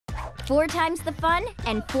4 times the fun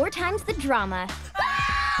and 4 times the drama.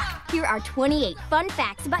 Here are 28 fun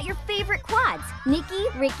facts about your favorite quads, Nicky,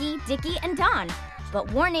 Ricky, Dicky, and Don.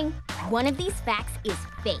 But warning, one of these facts is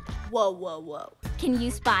fake. Whoa, whoa, whoa. Can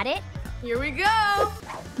you spot it? Here we go.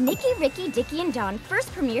 Nicky, Ricky, Dicky, and Don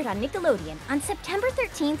first premiered on Nickelodeon on September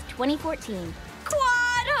 13th, 2014. Quad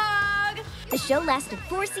hug! The show lasted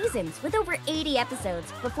 4 seasons with over 80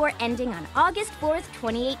 episodes before ending on August 4th,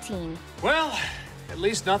 2018. Well, at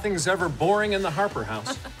least nothing's ever boring in the Harper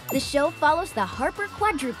house. The show follows the Harper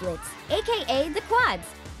quadruplets, aka the Quads,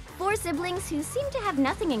 4 siblings who seem to have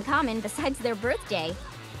nothing in common besides their birthday.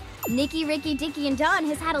 Nicky, Ricky, Dicky, and Don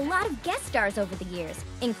has had a lot of guest stars over the years,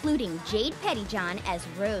 including Jade Pettyjohn as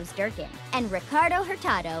Rose Durkin and Ricardo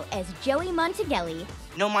Hurtado as Joey Montegelli.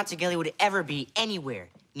 No Montegelli would ever be anywhere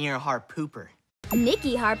near a Harpooper.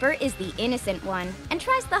 Nicky Harper is the innocent one and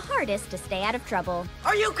tries the hardest to stay out of trouble.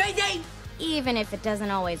 Are you crazy? Even if it doesn't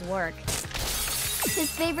always work. His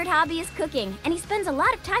favorite hobby is cooking, and he spends a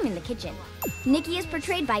lot of time in the kitchen. Nicky is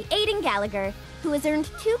portrayed by Aidan Gallagher, who has earned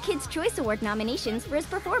 2 Kids' Choice Award nominations for his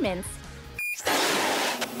performance.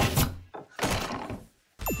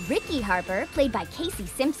 Ricky Harper, played by Casey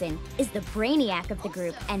Simpson, is the brainiac of the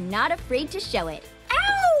group and not afraid to show it.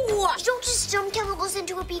 Ow! Don't just dump chemicals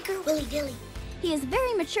into a beaker willy-nilly. He is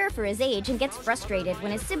very mature for his age and gets frustrated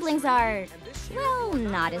when his siblings are, well,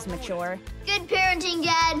 not as mature. Good parenting,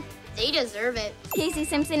 Dad. They deserve it. Casey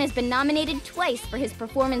Simpson has been nominated twice for his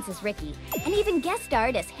performance as Ricky, and even guest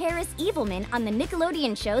starred as Harris Evilman on the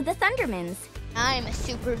Nickelodeon show The Thundermans. I'm a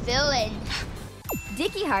super villain.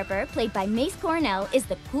 Dicky Harper, played by Mace Cornell, is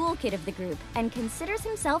the cool kid of the group and considers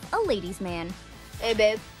himself a ladies' man. Hey,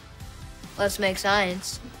 babe. Let's make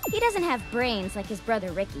science. He doesn't have brains like his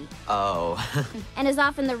brother Ricky. Oh. And is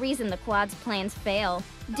often the reason the Quad's plans fail.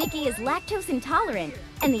 Dicky is lactose intolerant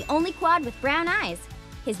and the only Quad with brown eyes.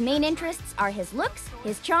 His main interests are his looks,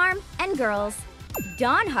 his charm, and girls.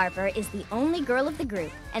 Dawn Harper is the only girl of the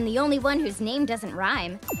group and the only one whose name doesn't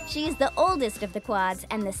rhyme. She is the oldest of the Quads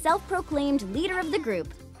and the self-proclaimed leader of the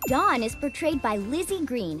group. Dawn is portrayed by Lizzie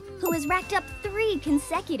Green, who has racked up 3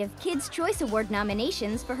 consecutive Kids' Choice Award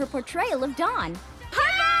nominations for her portrayal of Dawn.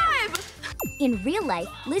 High five! In real life,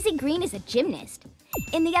 Lizzie Green is a gymnast.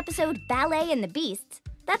 In the episode Ballet and the Beasts,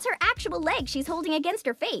 that's her actual leg she's holding against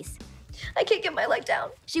her face. I can't get my leg down.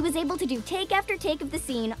 She was able to do take after take of the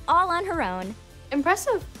scene all on her own.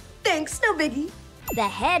 Impressive. Thanks, no biggie. The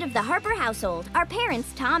head of the Harper household are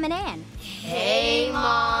parents Tom and Ann. Hey,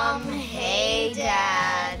 Mom. Hey,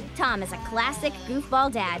 Dad. Tom is a classic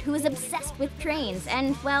goofball dad who is obsessed with trains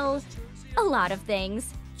and, well, a lot of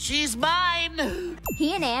things. She's mine!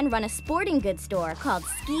 He and Ann run a sporting goods store called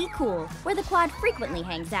Ski Cool, where the Quad frequently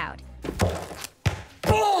hangs out.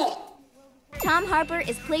 Tom Harper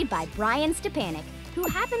is played by Brian Stepanek, who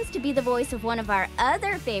happens to be the voice of one of our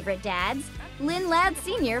other favorite dads, Lynn Loud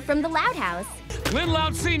Sr. from The Loud House. Lynn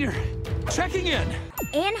Loud Sr., checking in.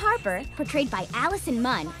 Ann Harper, portrayed by Allison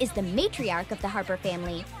Munn, is the matriarch of the Harper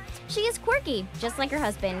family. She is quirky, just like her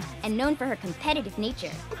husband, and known for her competitive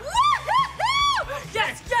nature.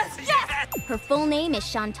 Yes, yes, yes! Her full name is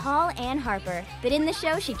Chantal Ann Harper, but in the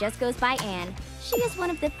show she just goes by Ann. She is one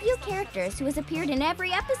of the few characters who has appeared in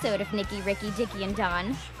every episode of Nicky, Ricky, Dicky, and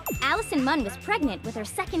Don. Allison Munn was pregnant with her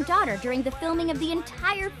 2nd daughter during the filming of the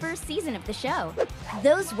entire 1st season of the show.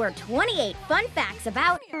 Those were 28 fun facts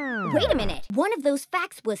about... Wait a minute, one of those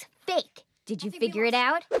facts was fake. Did you figure it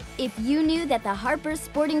out? If you knew that the Harper's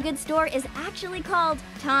sporting goods store is actually called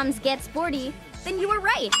Tom's Get Sporty, then you were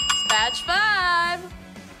right. Batch 5.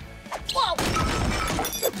 Whoa!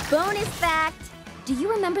 Bonus fact. Do you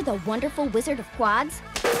remember the wonderful Wizard of Quads?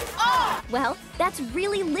 Oh! Well, that's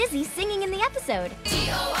really Lizzie singing in the episode.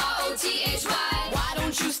 T-O-R-O-T-H-Y. Why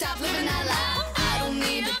don't you stop living that life? I don't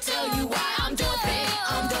need to tell you why. I'm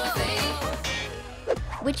Dorothy.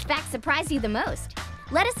 Which fact surprised you the most?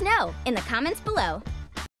 Let us know in the comments below.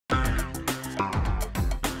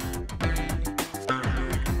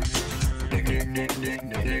 Nick.